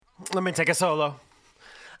Let me take a solo.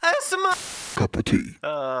 Cup of tea.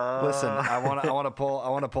 Listen, I want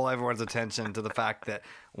to pull everyone's attention to the fact that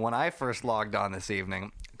when I first logged on this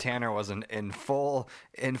evening, Tanner was in full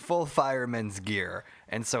fireman's gear,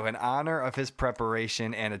 and so in honor of his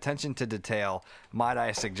preparation and attention to detail, might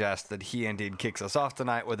I suggest that he indeed kicks us off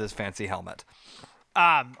tonight with his fancy helmet.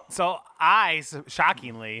 So I,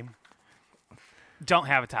 shockingly, don't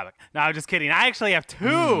have a topic. No, I'm just kidding. I actually have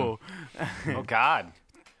two. Oh, God.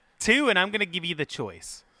 Two, and I'm going to give you the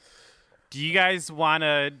choice. Do you guys want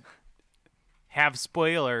to have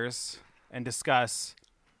spoilers and discuss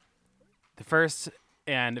the first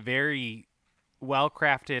and very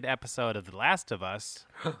well-crafted episode of The Last of Us?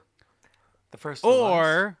 The first one.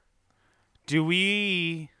 Or do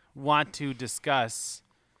we want to discuss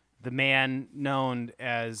the man known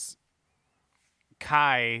as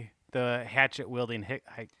Kai, the hatchet-wielding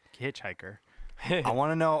hitchhiker? I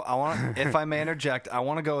want to know. If I may interject, I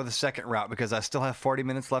want to go with the second route because I still have 40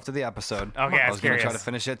 minutes left of the episode. Okay, I was going to try to curious.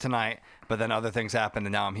 finish it tonight, but then other things happened,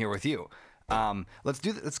 and now I'm here with you. Let's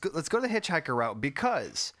go to the hitchhiker route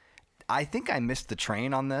because I think I missed the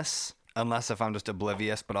train on this, unless if I'm just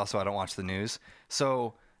oblivious, but also I don't watch the news.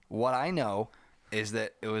 So what I know is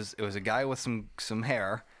that it was a guy with some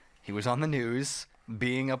hair. He was on the news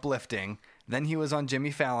being uplifting. Then he was on Jimmy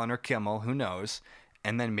Fallon or Kimmel, who knows.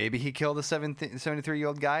 And then maybe he killed a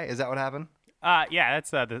 73-year-old guy. Is that what happened? Yeah, that's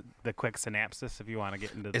the quick synopsis if you want to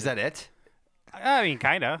get into Is that it? I mean,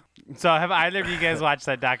 kind of. So have either of you guys watched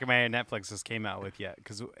that documentary Netflix just came out with yet?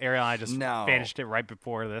 Because Ariel and I just finished it right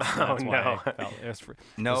before this. So that's why I felt it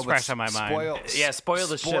was fresh on my mind. Spoil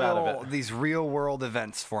the shit out of it. These real-world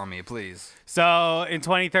events for me, please. So in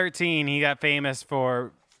 2013, he got famous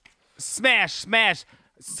for smash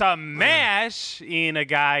in a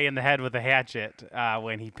guy in the head with a hatchet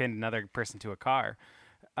when he pinned another person to a car.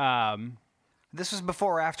 This was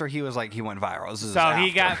before or after he went viral. This is So after,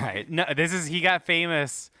 he got right? he got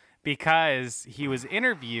famous because he was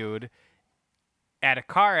interviewed at a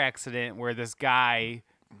car accident where this guy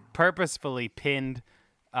purposefully pinned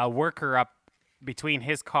a worker up between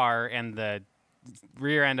his car and the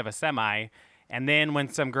rear end of a semi, and then when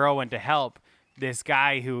some girl went to help, this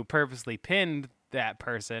guy who purposely pinned that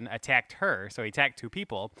person attacked her. So he attacked two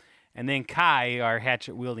people, and then Kai, our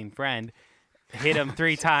hatchet-wielding friend, hit him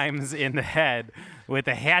 3 times in the head with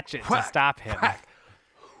a hatchet to stop him.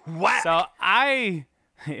 Whack. So and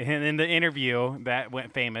in the interview that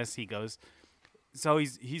went famous, he goes, so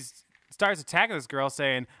he's starts attacking this girl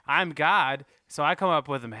saying, I'm God. So I come up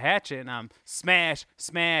with him a hatchet and I'm smash.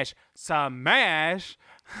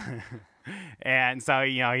 And so,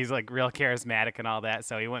 he's like real charismatic and all that.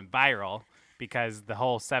 So he went viral because the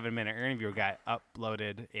whole 7-minute interview got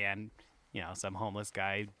uploaded and, some homeless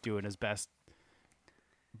guy doing his best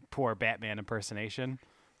poor Batman impersonation,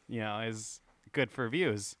 is good for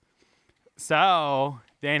views. So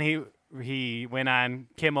then he went on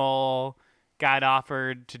Kimmel, got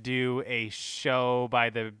offered to do a show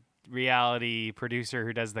by the reality producer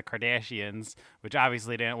who does the Kardashians, which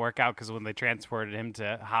obviously didn't work out because when they transported him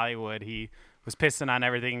to Hollywood, he was pissing on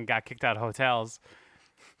everything and got kicked out of hotels.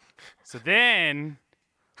 So then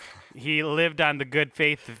he lived on the good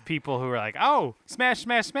faith of people who were like, oh, smash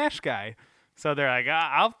guy. So they're like,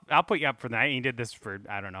 I'll put you up for that. And he did this for,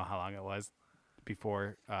 I don't know how long it was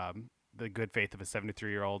before the good faith of a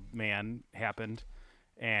 73-year-old man happened.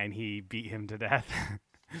 And he beat him to death.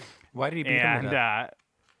 Why did he beat him to death?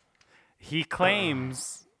 He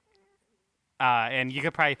claims, and you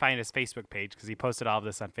could probably find his Facebook page because he posted all of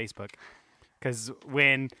this on Facebook. Because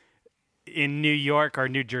when in New York or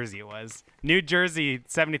New Jersey it was, New Jersey,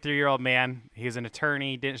 73-year-old man, he was an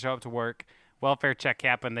attorney, didn't show up to work. Welfare check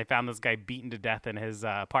happened. They found this guy beaten to death in his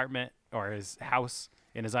apartment or his house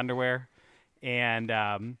in his underwear.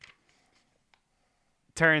 And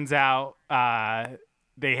turns out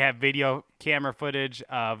they have video camera footage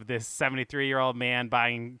of this 73-year-old man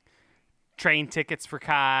buying train tickets for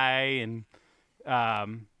Kai. And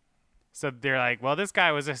so they're like, well, this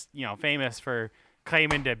guy was just, famous for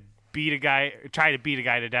claiming to try to beat a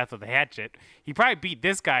guy to death with a hatchet. He probably beat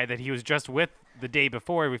this guy that he was just with the day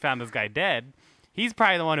before we found this guy dead. He's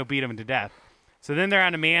probably the one who beat him to death. So then they're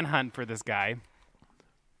on a manhunt for this guy.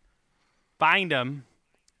 Find him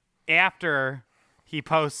after he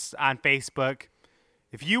posts on Facebook,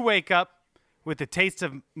 if you wake up with the taste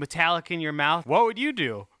of metallic in your mouth, what would you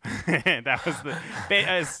do? That was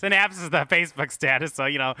the synopsis of the Facebook status. So,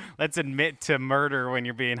 let's admit to murder when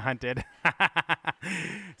you're being hunted.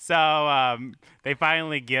 So they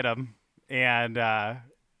finally get him, and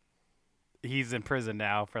he's in prison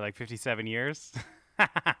now for like 57 years.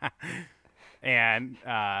 And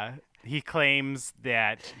he claims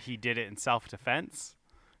that he did it in self-defense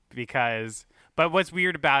but what's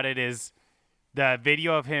weird about it is the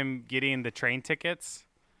video of him getting the train tickets.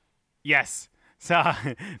 Yes. So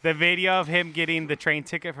the video of him getting the train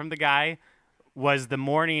ticket from the guy was the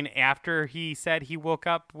morning after he said he woke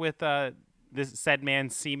up with this said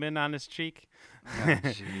man's semen on his cheek. Oh,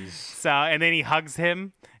 jeez. So, and then he hugs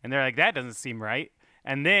him, and they're like, that doesn't seem right.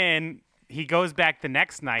 And then he goes back the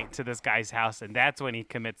next night to this guy's house, and that's when he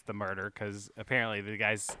commits the murder, because apparently the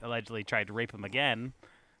guys allegedly tried to rape him again.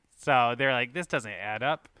 So they're like, this doesn't add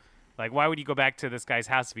up. Like, why would you go back to this guy's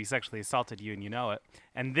house if he sexually assaulted you and you know it?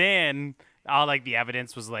 And then all, like, the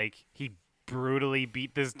evidence was, like, he brutally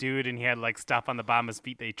beat this dude, and he had, like, stuff on the bottom of his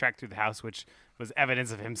feet that he tracked through the house, which was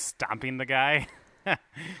evidence of him stomping the guy.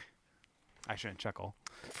 I shouldn't chuckle.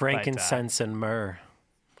 Frankincense and myrrh.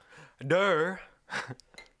 Durr.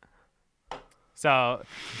 So,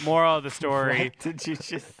 moral of the story, What did you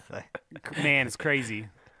just say? man, it's crazy.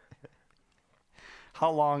 How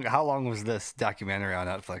long was this documentary on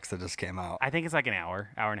Netflix that just came out? I think it's like an hour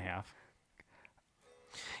and a half.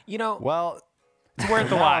 You know, Well, It's worth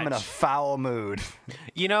the now watch. I'm in a foul mood.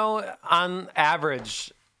 on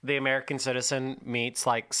average, the American citizen meets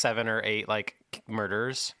like 7 or 8 like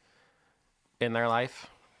murders in their life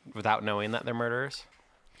without knowing that they're murderers.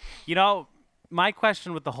 You know, my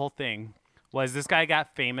question with the whole thing was this guy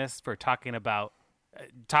got famous for talking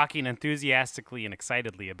enthusiastically and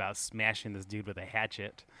excitedly about smashing this dude with a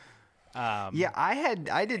hatchet. Yeah,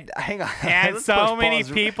 I did. Hang on. And Let's so push many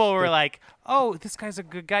pause. people were like, oh, this guy's a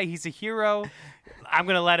good guy. He's a hero. I'm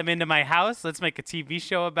going to let him into my house. Let's make a TV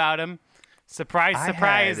show about him. Surprise, I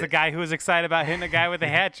surprise. had- The guy who was excited about hitting a guy with a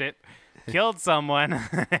hatchet killed someone.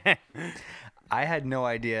 I had no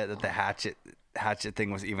idea that the hatchet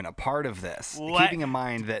thing was even a part of this. What? Keeping in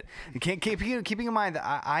mind that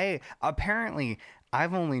I apparently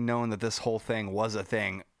I've only known that this whole thing was a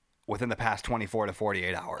thing within the past 24 to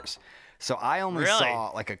 48 hours. So I only Really?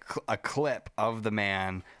 saw like a clip of the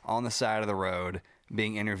man on the side of the road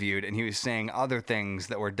being interviewed, and he was saying other things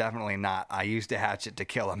that were definitely not, I used a hatchet to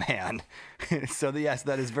kill a man. So yes,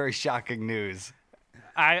 that is very shocking news.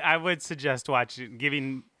 I would suggest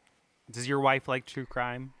watching. Does your wife like true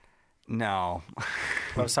crime? No.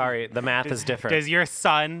 I'm sorry, the math is different. Does your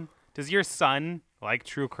son like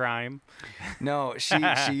true crime? No, she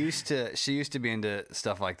used to be into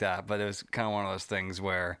stuff like that, but it was kind of one of those things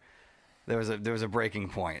where there was a breaking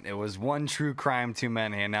point. It was one true crime too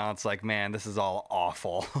many, and now it's like, man, this is all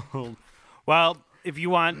awful. Well, if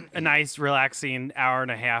you want a nice, relaxing hour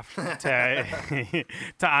and a half to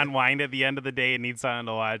unwind at the end of the day and need something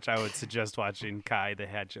to watch, I would suggest watching Kai the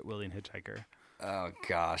Hatchet-wielding Hitchhiker. Oh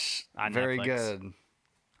gosh, On very Netflix. good.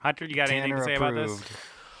 Hunter, you got anything to Tanner say about this? approved.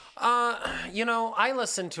 I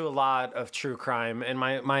listen to a lot of true crime, and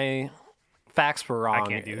my facts were wrong. I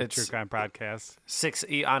can't do true crime podcasts.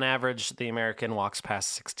 On average, the American walks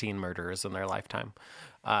past 16 murders in their lifetime,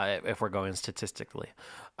 if we're going statistically.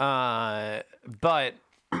 But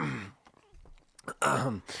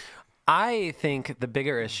I think the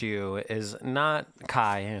bigger issue is not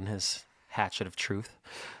Kai and his hatchet of truth.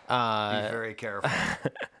 Be very careful.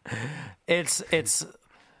 It's.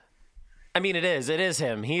 I mean, it is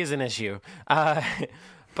him. He is an issue.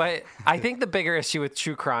 But I think the bigger issue with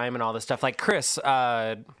true crime and all this stuff, like Chris,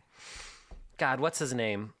 God, what's his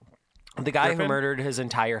name? The guy Griffin? who murdered his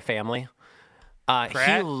entire family.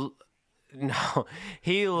 Pratt?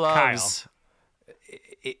 He loves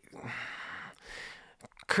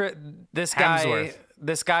this guy. Hemsworth.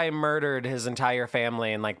 This guy murdered his entire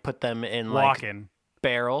family and like put them in like Walken.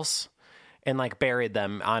 barrels and like buried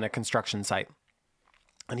them on a construction site.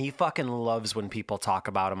 And he fucking loves when people talk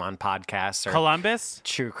about him on podcasts or Columbus?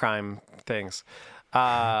 true crime things.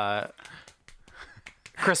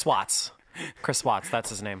 Chris Watts, that's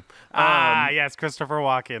his name. Yes, Christopher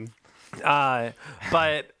Walken.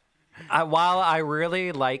 But while I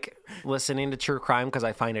really like listening to true crime because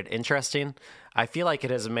I find it interesting, I feel like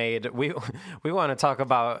it has made we want to talk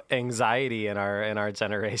about anxiety in our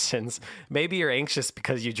generations. Maybe you're anxious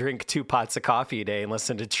because you drink 2 pots of coffee a day and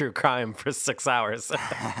listen to true crime for 6 hours. You know,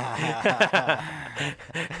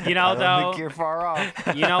 I don't though, think you're far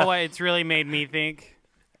off. you know what? It's really made me think.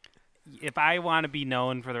 If I want to be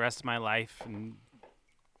known for the rest of my life and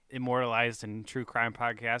immortalized in true crime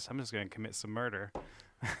podcasts, I'm just going to commit some murder.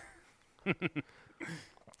 The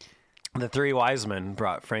 3 wise men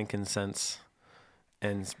brought frankincense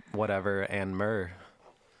and whatever and myrrh.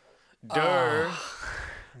 What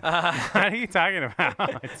are you talking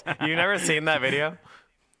about? You've never seen that video?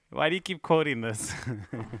 Why do you keep quoting this?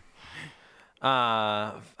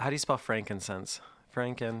 How do you spell frankincense?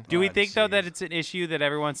 Franken. Do we Oh, think though that jeez. it's an issue that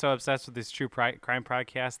everyone's so obsessed with this true crime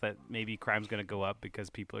podcast that maybe crime's going to go up because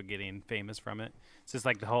people are getting famous from it? It's just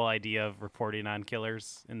like the whole idea of reporting on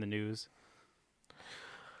killers in the news.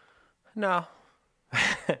 No.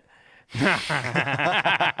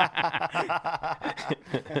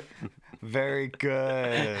 Very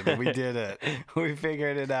good. We did it. We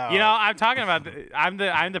figured it out. You know, I'm talking about. I'm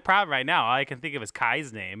the problem right now. All I can think of is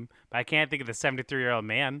Kai's name, but I can't think of the 73-year-old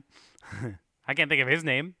man. I can't think of his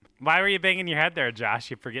name. Why were you banging your head there,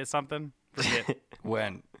 Josh? You forget something? Forget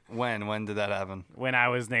When did that happen? when I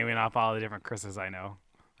was naming off all the different Chris's I know.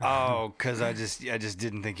 Oh, because I just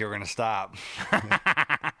didn't think you were gonna stop.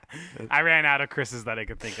 I ran out of Chris's that I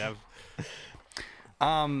could think of.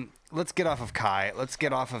 Let's get off of Kai. Let's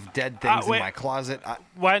get off of dead things in wait. my closet.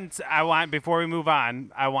 Before we move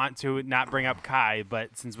on, I want to not bring up Kai,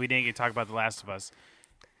 but since we didn't get to talk about The Last of Us,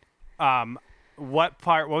 what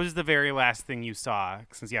was the very last thing you saw?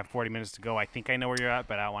 Since you have 40 minutes to go, I think I know where you're at,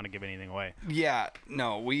 but I don't want to give anything away. Yeah,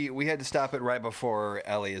 no, we had to stop it right before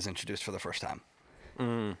Ellie is introduced for the first time.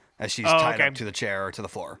 As she's tied okay. up to the chair or to the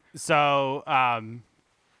floor. So,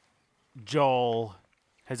 Joel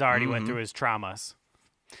has already went through his traumas.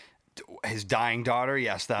 His dying daughter,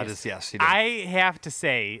 yes, yes, he did. I have to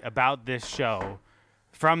say about this show,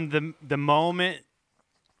 from the moment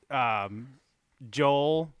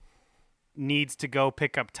Joel needs to go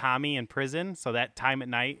pick up Tommy in prison, so that time at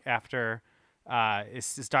night after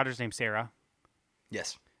his daughter's named Sarah.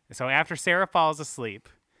 Yes. So after Sarah falls asleep,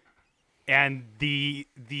 and the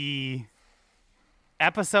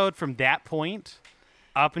episode from that point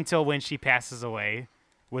up until when she passes away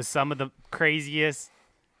was some of the craziest,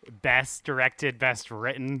 best directed, best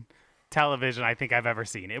written television I think I've ever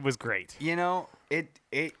seen. It was great. You know, it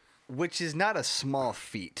which is not a small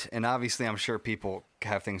feat, and obviously I'm sure people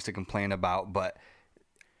have things to complain about, but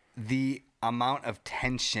the amount of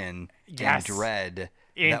tension Yes. and dread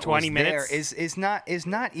In that 20 was minutes. there is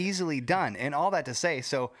not easily done. And all that to say,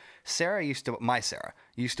 so Sarah used to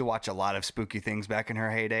watch a lot of spooky things back in her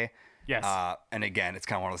heyday. Yes. And again, it's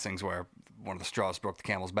kind of one of those things where one of the straws broke the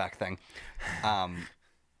camel's back thing.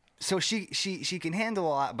 So she can handle a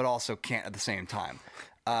lot, but also can't at the same time.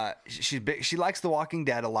 She likes The Walking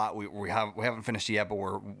Dead a lot. We haven't finished it yet, but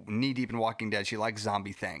we're knee deep in Walking Dead. She likes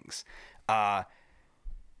zombie things.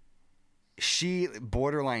 She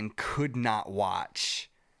borderline could not watch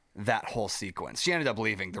that whole sequence. She ended up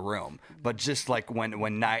leaving the room, but just like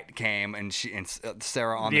when night came and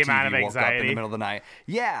Sarah on the amount TV of woke up in the anxiety. middle of the night.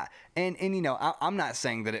 Yeah, and you know, I'm not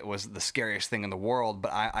saying that it was the scariest thing in the world,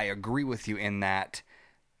 but I agree with you in that.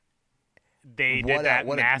 They did that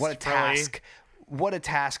what a masterfully. task! What a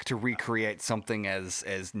task to recreate something as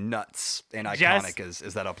nuts and iconic as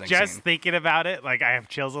that opening Just scene. thinking about it, like I have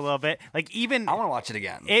chills a little bit. Like even I want to watch it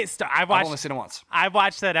again. I've I've only seen it once. I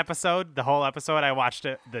watched that episode, the whole episode. I watched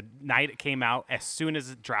it the night it came out. As soon as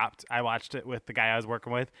it dropped, I watched it with the guy I was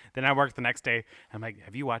working with. Then I worked the next day. I'm like,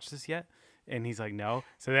 "Have you watched this yet?" And he's like, "No."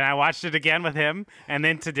 So then I watched it again with him. And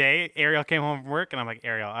then today, Ariel came home from work, and I'm like,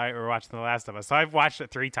 "Ariel, we're watching The Last of Us." So I've watched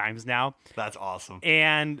it 3 times now. That's awesome.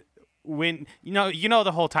 And when you know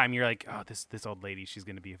the whole time you're like, oh, this old lady, she's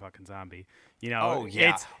gonna be a fucking zombie. You know? Oh,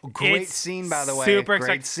 yeah. Great it's scene, by the way. Super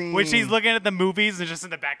Great exciting. When she's scene. looking at the movies and just in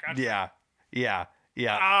the background. Yeah.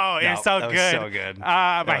 Oh, No, it's so that good. was so good.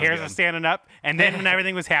 My That was hairs are good. standing up. And then when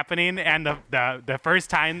everything was happening, and the first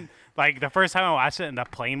time I watched it, and the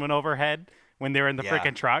plane went overhead when they were in the Yeah.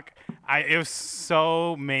 freaking truck, it was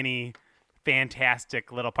so many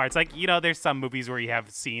fantastic little parts. Like, you know, there's some movies where you have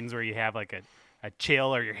scenes where you have like a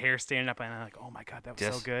chill or your hair standing up, and I'm like, oh my god, that was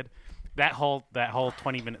Yes. so good. That whole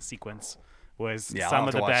 20-minute sequence was Yeah, I'll some have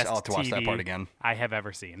of to the watch- best I'll have to watch TV that part again. I have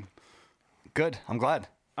ever seen. Good. I'm glad.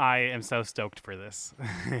 I am so stoked for this.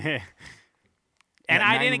 And Yeah,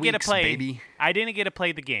 I 9 didn't get to weeks, play. baby. I didn't get to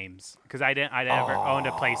play the games because I never owned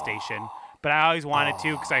a PlayStation, but I always wanted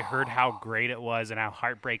to because I heard how great it was and how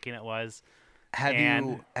heartbreaking it was. Have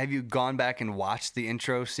And- you gone back and watched the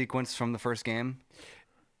intro sequence from the first game?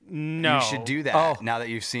 No, You should do that Oh. now that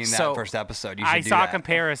you've seen that So, first episode. You should I do saw that.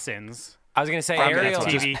 comparisons. I was gonna say, From Ariel,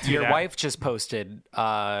 TV just, to your that. wife just posted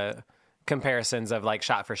comparisons of like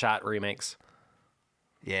shot for shot remakes.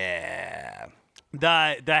 Yeah.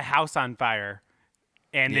 The house on fire,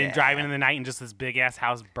 and then Yeah. driving in the night and just this big ass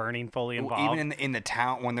house burning, fully involved. Even in the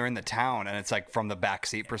town, when they're in the town, and it's like from the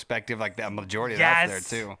backseat perspective, like the majority of Yes. that's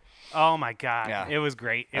there too. Oh my god, Yeah. it was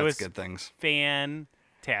great. It That's was good things.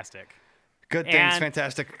 fantastic. Good things. And-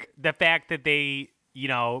 Fantastic. The fact that they,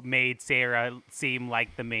 made Sarah seem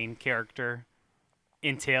like the main character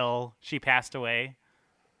until she passed away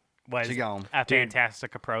was She gone. a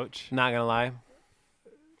fantastic approach. Not gonna lie,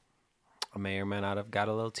 I may or may not have got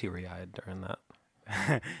a little teary-eyed during that.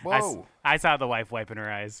 Whoa. I saw the wife wiping her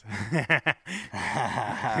eyes.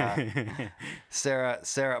 Sarah,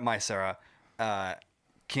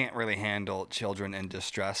 can't really handle children in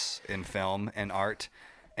distress in film and art.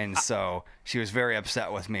 And so she was very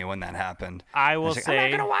upset with me when that happened. I will say, say,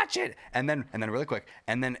 I'm not gonna watch it. And then really quick,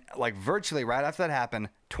 and then like virtually right after that happened,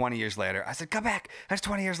 20 years later, I said, "Come back. That's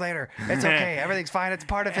 20 years later. It's okay. Everything's fine. It's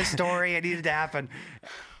part of his story. It needed to happen."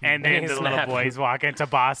 And then the little boys walk into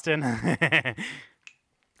Boston. Did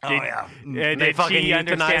fucking she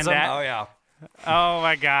understand euthanize them? that? Oh yeah. Oh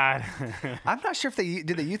my God. I'm not sure if did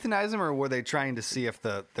they euthanize him or were they trying to see if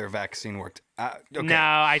their vaccine worked. Okay. No,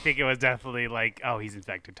 I think it was definitely like, oh, he's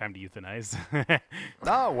infected. Time to euthanize.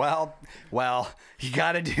 Oh, well, you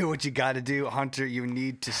got to do what you got to do. Hunter, you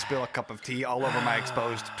need to spill a cup of tea all over my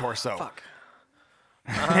exposed torso. Fuck.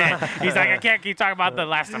 He's like, I can't keep talking about The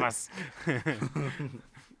Last of Us.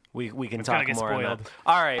 We can gonna talk get more on spoiled. that.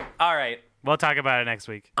 All right. We'll talk about it next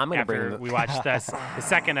week. I'm gonna after bring we watch the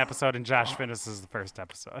second episode and Josh finishes the first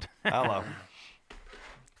episode. Hello.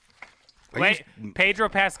 Wait, Pedro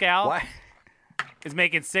Pascal What? is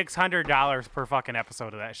making $600 per fucking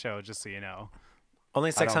episode of that show, just so you know.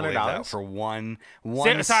 Only I don't believe that $600 for one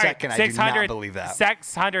Sorry, second. I do not believe that.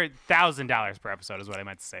 $600,000 per episode is what I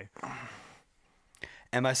meant to say.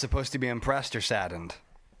 Am I supposed to be impressed or saddened?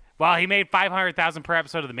 Well, he made $500,000 per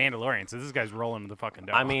episode of The Mandalorian, so this guy's rolling the fucking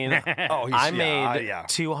dough. I mean, Oh, I made yeah.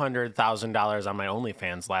 $200,000 on my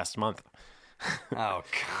OnlyFans last month. Oh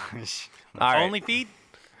gosh. All right. Only feed?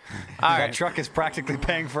 That truck is practically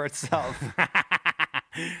paying for itself.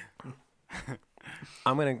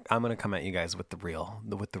 I'm gonna come at you guys with the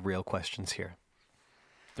real questions here.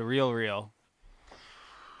 The real.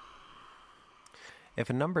 If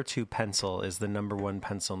a number 2 pencil is the number 1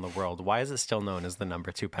 pencil in the world, why is it still known as the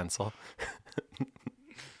number 2 pencil?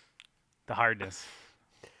 The hardness.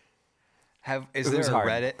 Is there Who's a hard?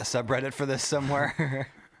 subreddit for this somewhere?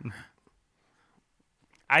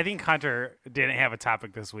 I think Hunter didn't have a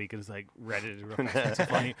topic this week and was like, Reddit.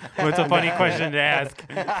 What's a funny question to ask?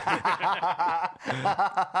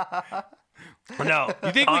 No.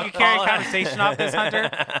 You think we could carry a conversation off this, Hunter?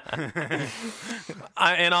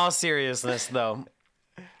 In all seriousness, though,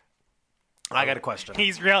 I got a question. He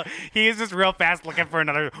is just real fast looking for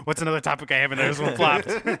what's another topic I have, and there's one flopped.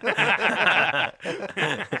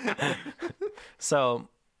 So,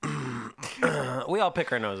 we all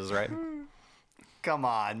pick our noses, right? Come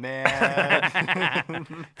on, man.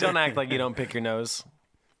 Don't act like you don't pick your nose.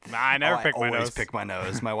 Nah, I never pick my I always nose. pick my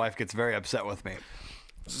nose. My wife gets very upset with me.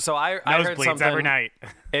 So I heard Nosebleeds something every night.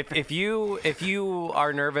 If you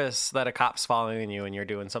are nervous that a cop's following you and you're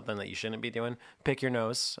doing something that you shouldn't be doing, pick your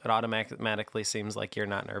nose. It automatically seems like you're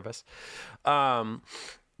not nervous. But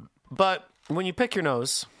when you pick your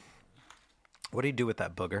nose, what do you do with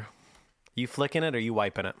that booger? You flicking it or you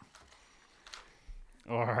wiping it?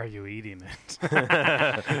 Or are you eating it?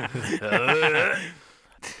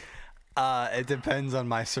 It depends on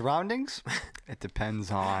my surroundings. It depends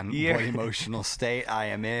on what emotional state I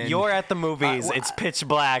am in. You're at the movies. It's pitch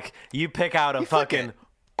black. You pick out a fucking...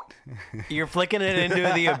 You're flicking it into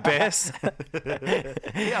the abyss?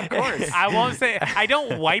 Yeah, of course. I won't say... I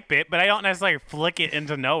don't wipe it, but I don't necessarily flick it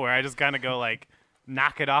into nowhere. I just kind of go like,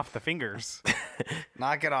 knock it off the fingers.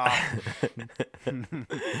 Knock it off.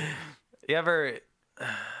 You ever...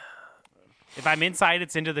 If I'm inside,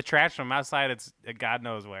 it's into the trash. If I'm outside, it's God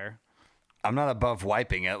knows where. I'm not above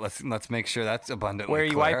wiping it. Let's make sure that's abundantly Where are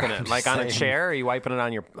you clear. wiping I'm it? Like just on a saying. chair, or are you wiping it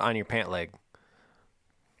on your pant leg?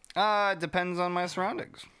 It depends on my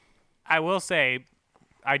surroundings. I will say,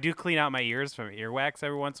 I do clean out my ears from earwax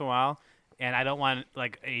every once in a while, and I don't want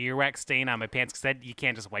like a earwax stain on my pants because you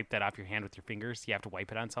can't just wipe that off your hand with your fingers. You have to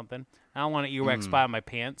wipe it on something. I don't want an earwax spot on my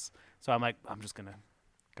pants, so I'm like, I'm just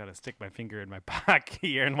gotta stick my finger in my pocket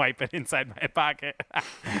here and wipe it inside my pocket.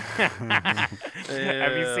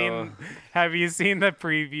 Have you seen the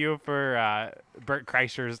preview for Bert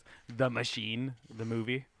Kreischer's The Machine, the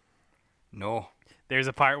movie? No. There's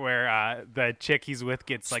a part where the chick he's with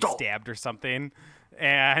gets like stabbed or something,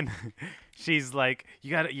 and she's like,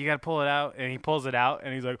 "You gotta pull it out," and he pulls it out,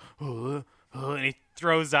 and he's like, and he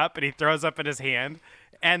throws up in his hand.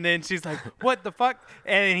 And then she's like, "What the fuck?"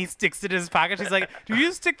 And then he sticks it in his pocket. She's like, "Do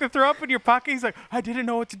you stick the throw up in your pocket?" He's like, "I didn't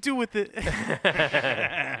know what to do with it."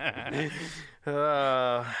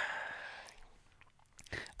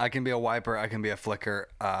 I can be a wiper. I can be a flicker.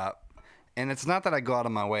 And it's not that I go out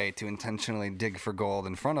of my way to intentionally dig for gold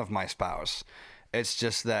in front of my spouse. It's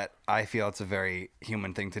just that I feel it's a very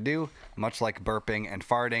human thing to do, much like burping and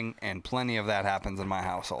farting, and plenty of that happens in my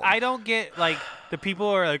household. I don't get like the people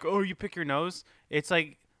who are like, "Oh, you pick your nose." It's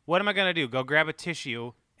like what am I gonna do? Go grab a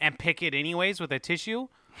tissue and pick it anyways with a tissue?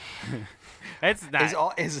 That's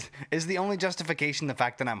not. Is the only justification the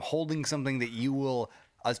fact that I'm holding something that you will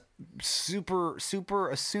super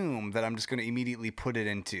assume that I'm just going to immediately put it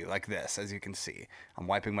into like this? As you can see, I'm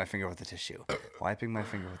wiping my finger with the tissue.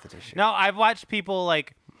 No, I've watched people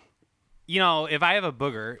like, if I have a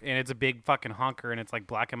booger and it's a big fucking honker and it's like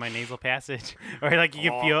blocking my nasal passage, or like you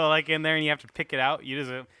can feel it like in there and you have to pick it out, you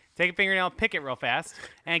just take a fingernail, pick it real fast,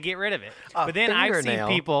 and get rid of it. But then I've seen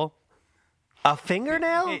people. A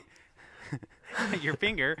fingernail? Your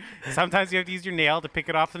finger. Sometimes you have to use your nail to pick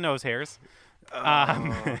it off the nose hairs.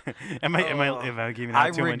 Am I giving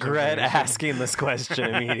out too much regret asking this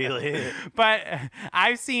question immediately. But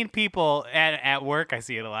I've seen people at work. I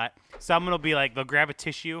see it a lot. Someone will be like, they'll grab a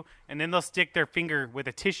tissue and then they'll stick their finger with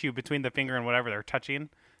a tissue between the finger and whatever they're touching,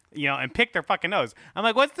 and pick their fucking nose. I'm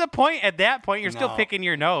like, what's the point? At that point, you're still picking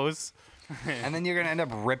your nose. And then you're going to end up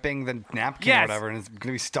ripping the napkin or whatever, and it's going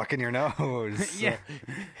to be stuck in your nose. Yeah.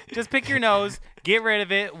 Just pick your nose, get rid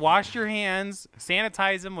of it, wash your hands,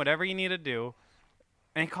 sanitize them, whatever you need to do,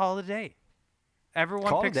 and call it a day.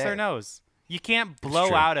 Everyone picks their nose. You can't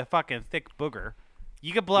blow out a fucking thick booger.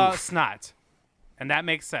 You can blow out snot, and that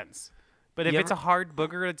makes sense. But if it's a hard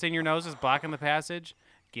booger that's in your nose that's blocking the passage,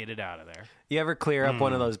 get it out of there. You ever clear up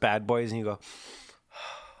one of those bad boys and you go,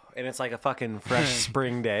 and it's like a fucking fresh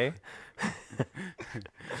spring day?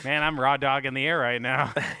 Man, I'm raw dog in the air right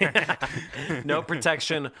now. No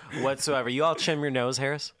protection whatsoever. You all trim your nose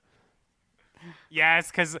hairs?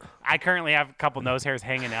 Yes, because I currently have a couple nose hairs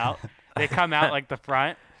hanging out. They come out like the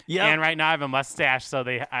front. Yeah. And right now I have a mustache, so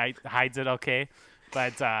I hides it okay.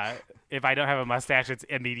 But if I don't have a mustache, it's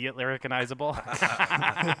immediately recognizable.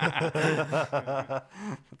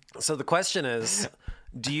 So the question is,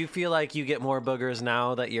 do you feel like you get more boogers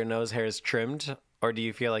now that your nose hair is trimmed? Or do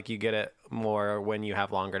you feel like you get it more when you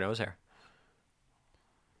have longer nose hair?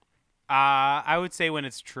 I would say when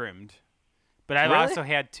it's trimmed. But I've also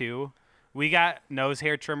had two. We got nose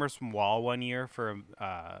hair trimmers from Wall one year for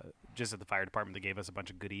just at the fire department. They gave us a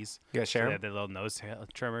bunch of goodies. You guys share They them? had their little nose hair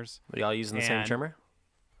trimmers. Are y'all using the same trimmer?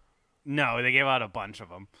 No, they gave out a bunch of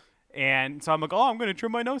them. And so I'm like, I'm going to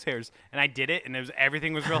trim my nose hairs. And I did it, and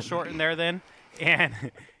everything was real short in there then. And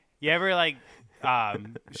you ever, like,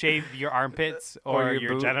 shave your armpits or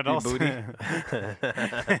your genitals? Your booty?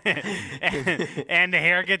 and the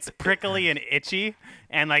hair gets prickly and itchy,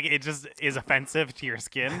 and, like, it just is offensive to your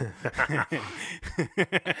skin.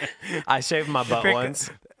 I shaved my butt once.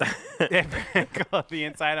 It prickled the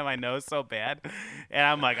inside of my nose so bad. And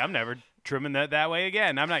I'm like, I'm never trimming that way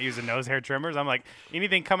again. I'm not using nose hair trimmers. I'm like,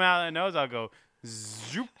 anything coming out of the nose, I'll go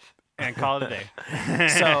zoop and call it a day.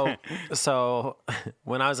 So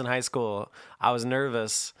when I was in high school, I was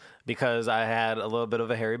nervous because I had a little bit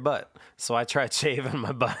of a hairy butt. So I tried shaving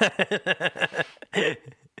my butt.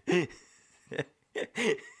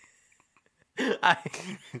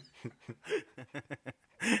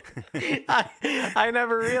 I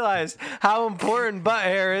never realized how important butt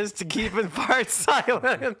hair is to keeping farts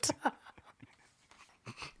silent.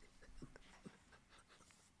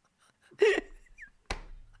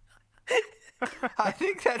 I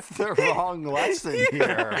think that's the wrong lesson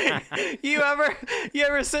here. You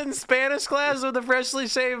ever sit in Spanish class with a freshly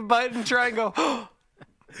shaved butt and try and go,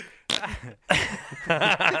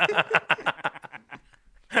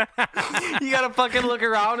 you gotta fucking look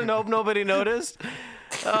around and hope nobody noticed?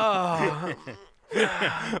 Oh.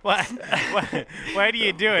 What are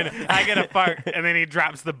you doing? I get a fart, and then he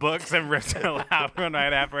drops the books and rips it out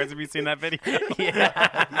right afterwards. Have you seen that video?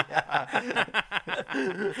 Yeah.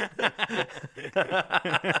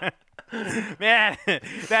 Man,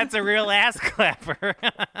 that's a real ass clapper.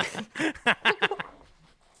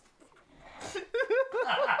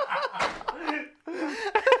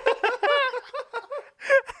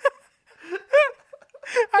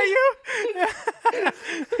 Are you?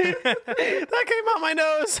 That came out my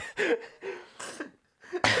nose.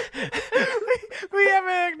 We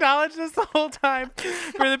haven't acknowledged this the whole time.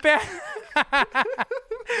 For the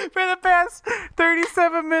past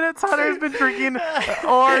 37 minutes, Hunter's been drinking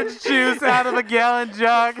orange juice out of a gallon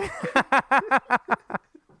jug.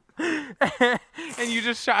 And you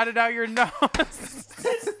just shot it out your nose.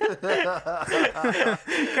 Because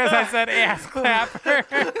I said ass clapper.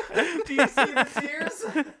 Do you see the tears?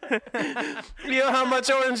 You know how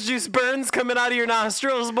much orange juice burns coming out of your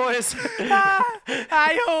nostrils, boys?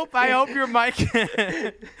 I hope your mic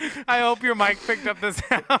I hope your mic picked up the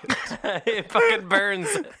sound. It fucking burns.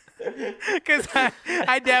 Because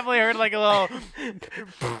I definitely heard like a little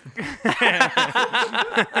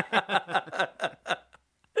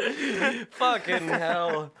Fucking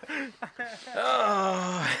hell.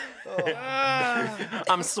 Oh.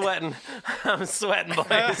 I'm sweating. I'm sweating,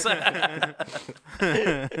 boys.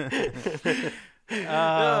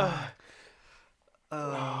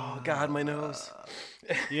 Oh God, my nose.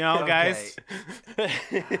 You know, guys,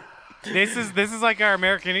 this is like our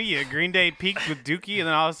American Idiot. Green Day peaked with Dookie, and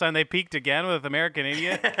then all of a sudden they peaked again with American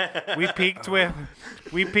Idiot. We peaked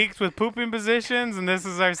with pooping positions, and this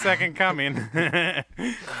is our second coming.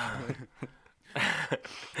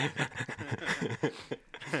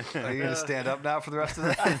 Are you gonna stand up now for the rest of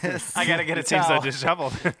this? I gotta get a Seems so towel.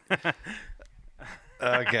 disheveled.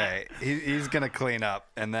 Okay, he's gonna clean up,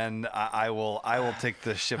 and then I will take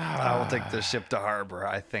the ship. I will take the ship to harbor.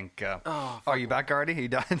 I think. Are you back, Artie? Are you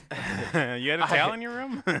done? You had a towel in your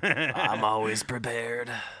room? I'm always prepared.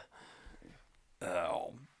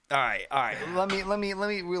 Oh. All right. Let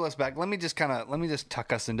me reel us back. Let me just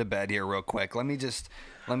tuck us into bed here real quick. Let me just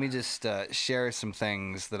share some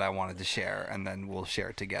things that I wanted to share, and then we'll share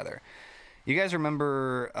it together. You guys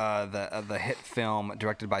remember the hit film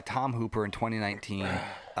directed by Tom Hooper in 2019,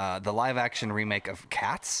 the live-action remake of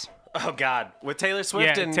Cats? Oh God, with Taylor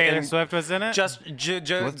Swift Yeah, and Taylor Swift was in it. just With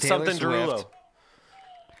Taylor something Swift. Derulo.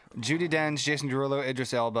 Judi Dench, Jason Derulo,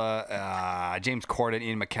 Idris Elba, James Corden,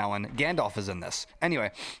 Ian McKellen. Gandalf is in this.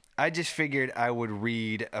 Anyway, I just figured I would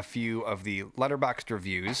read a few of the Letterboxd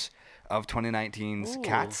reviews of 2019's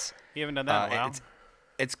Cats. You haven't done that in a while.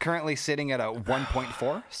 It's currently sitting at a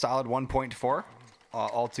 1.4, solid 1.4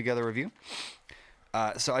 altogether review.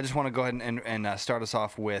 So I just want to go ahead and start us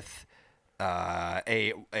off with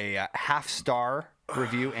a half-star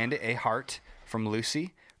review and a heart from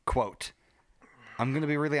Lucy. Quote, I'm going to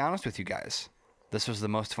be really honest with you guys. This was the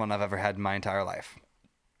most fun I've ever had in my entire life.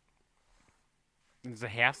 It's a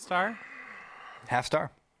half star. Half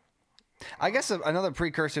star. I guess another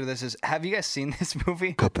precursor to this is, have you guys seen this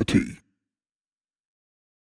movie? Cup of tea.